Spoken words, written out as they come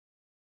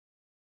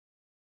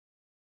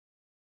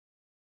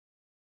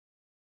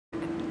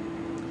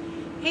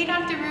Hey,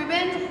 Dr.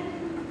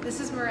 Ruben. This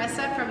is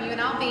Marissa from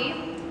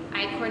UNLV.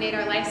 I coordinate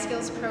our life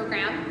skills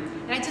program.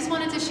 And I just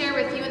wanted to share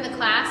with you in the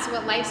class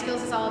what life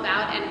skills is all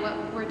about and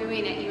what we're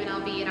doing at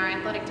UNLV in our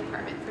athletic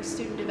department for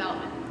student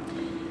development.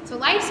 So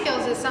life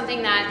skills is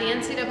something that the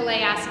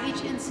NCAA asks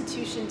each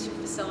institution to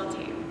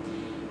facilitate.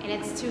 And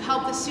it's to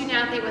help the student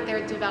athlete with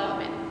their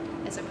development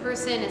as a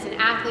person, as an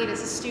athlete,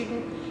 as a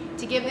student,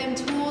 to give them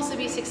tools to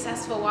be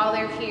successful while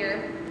they're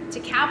here, to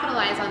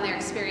capitalize on their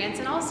experience,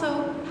 and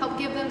also help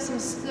give them some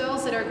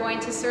skills that are going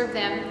to serve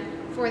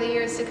them for the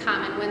years to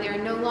come and when they're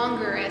no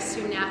longer a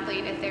student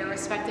athlete at their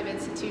respective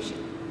institution.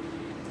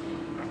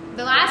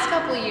 The last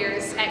couple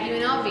years at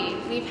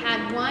UNLV, we've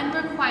had one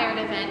required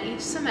event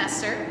each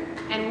semester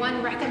and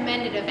one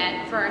recommended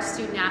event for our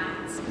student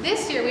athletes.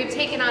 This year, we've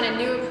taken on a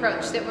new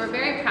approach that we're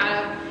very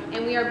proud of,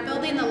 and we are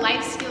building the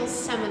Life Skills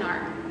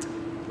Seminar.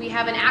 We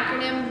have an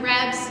acronym,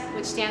 R.E.B.S,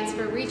 which stands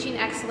for Reaching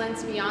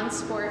Excellence Beyond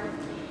Sport.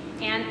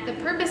 And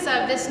the purpose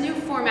of this new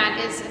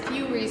format is a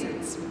few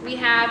reasons. We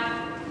have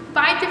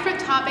 5 different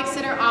topics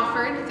that are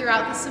offered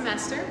throughout the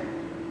semester: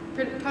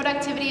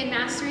 productivity and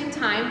mastering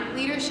time,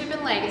 leadership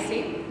and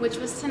legacy, which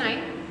was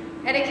tonight,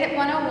 etiquette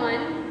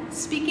 101,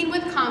 speaking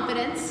with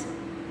confidence,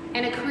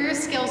 and a career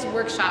skills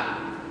workshop.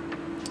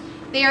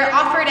 They are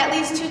offered at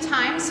least 2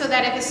 times so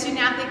that if a student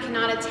athlete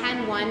cannot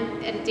attend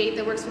one at a date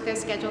that works with their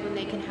schedule, then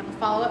they can have a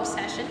follow-up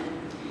session.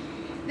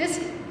 This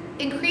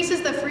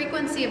increases the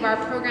frequency of our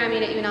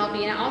programming at UNLV,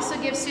 and it also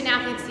gives student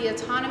athletes the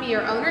autonomy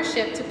or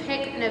ownership to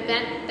pick an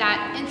event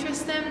that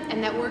interests them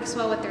and that works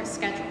well with their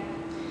schedule.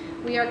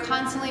 We are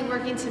constantly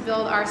working to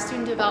build our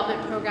student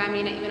development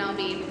programming at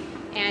UNLV,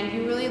 and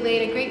you really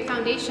laid a great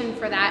foundation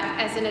for that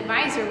as an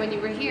advisor when you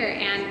were here,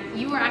 and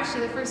you were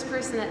actually the first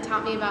person that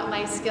taught me about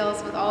life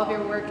skills with all of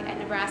your work at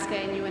Nebraska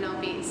and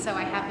UNLV, so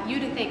I have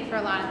you to thank for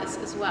a lot of this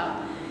as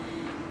well.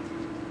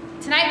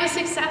 Tonight was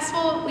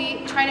successful.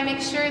 We try to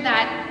make sure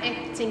that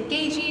it's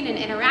engaging and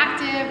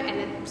interactive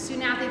and the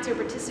student athletes are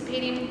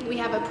participating. We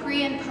have a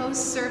pre and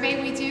post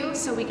survey we do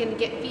so we can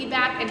get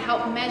feedback and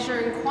help measure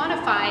and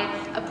quantify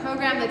a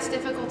program that's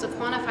difficult to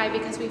quantify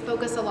because we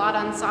focus a lot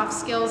on soft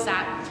skills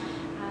that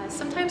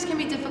sometimes can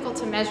be difficult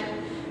to measure.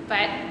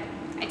 But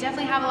I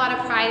definitely have a lot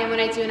of pride in what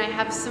I do, and I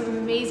have some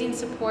amazing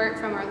support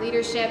from our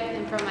leadership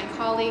and from my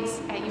colleagues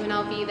at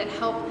UNLV that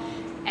help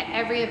at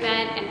every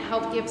event and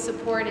help give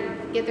support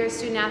and get their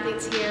student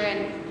athletes here,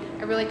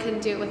 and I really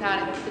couldn't do it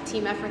without the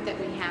team effort that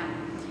we have.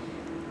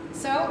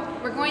 So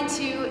we're going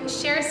to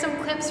share some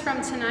clips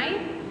from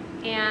tonight,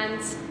 and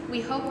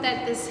we hope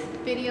that this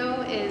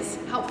video is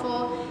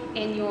helpful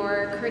in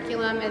your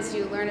curriculum as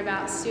you learn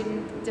about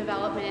student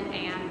development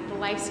and the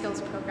life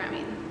skills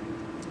programming.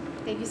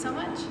 Thank you so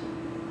much.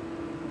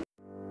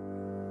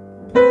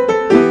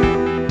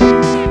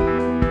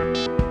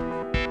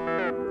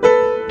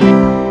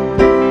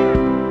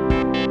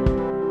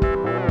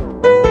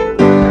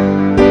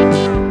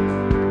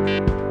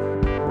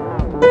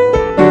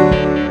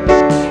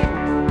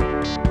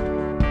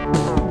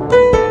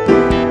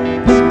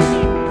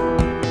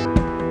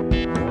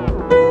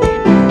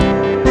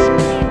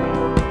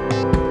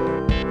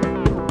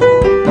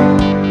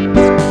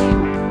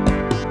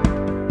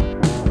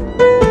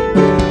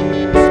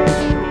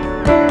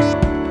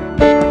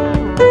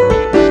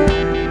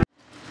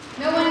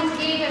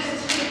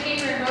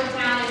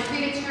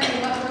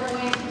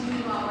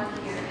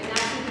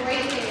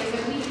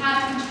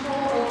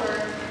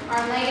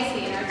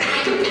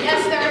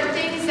 Yes, there are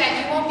things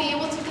that you won't be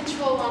able to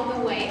control along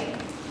the way,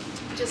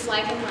 just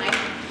like in life,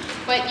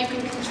 but you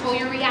can control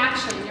your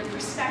reaction, your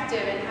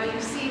perspective, and how you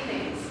see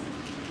things.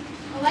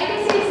 A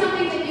legacy is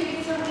something that you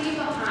get to leave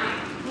behind.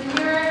 When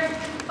you're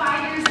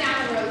 5 years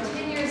down the road,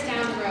 10 years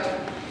down the road,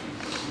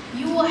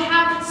 you will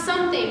have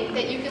something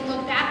that you can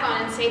look back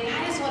on and say,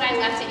 that is what I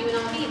left at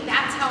UNLV.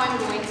 That's how I'm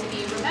going to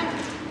be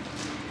remembered.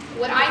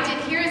 What I did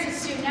here as a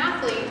student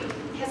athlete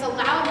has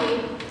allowed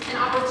me an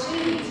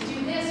opportunity to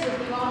do this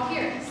with you all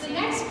here. So the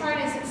next part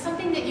is it's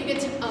something that you get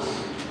to own.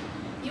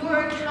 You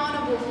are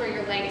accountable for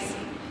your legacy.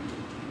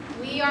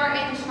 We are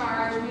in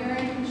charge, we are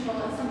in control.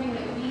 It's something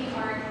that we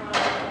are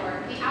accountable for.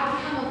 The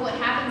outcome of what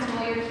happens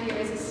while you're here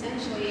is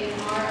essentially in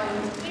our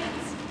own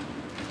hands.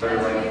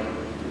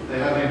 They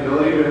have the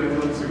ability to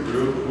influence a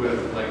group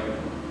with, like,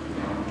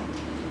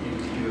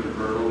 either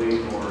verbally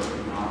or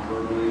not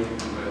verbally,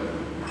 with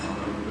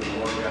the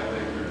work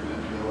ethic, their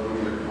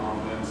ability, their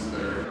confidence,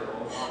 their...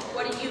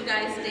 What do you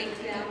guys think?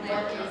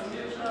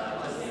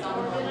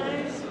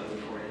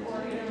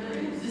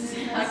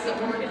 Like the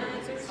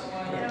organizers?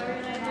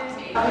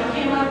 We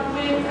came up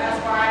with,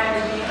 as far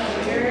as being a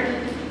leader,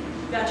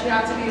 that you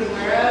have to be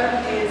aware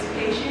of is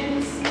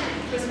patience,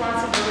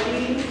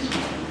 responsibility,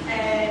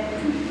 and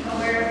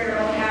aware of your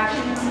own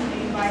actions and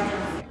being by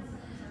design.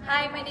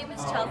 Hi, my name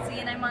is Chelsea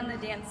and I'm on the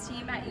dance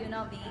team at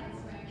UNLV.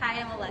 Hi,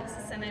 I'm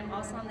Alexis and I'm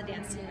also on the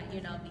dance team at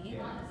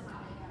UNLV.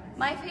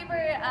 My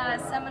favorite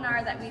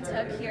seminar that we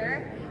took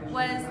here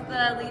was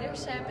the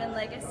Leadership and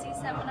Legacy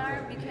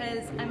seminar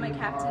because I'm a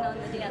captain on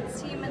the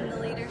dance team and the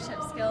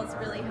leadership skills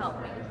really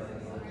helped me.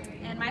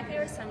 And my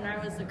favorite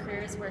seminar was the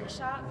Careers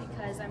Workshop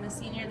because I'm a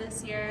senior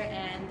this year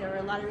and there were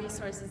a lot of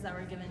resources that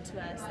were given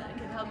to us that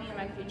could help me in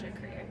my future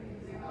career.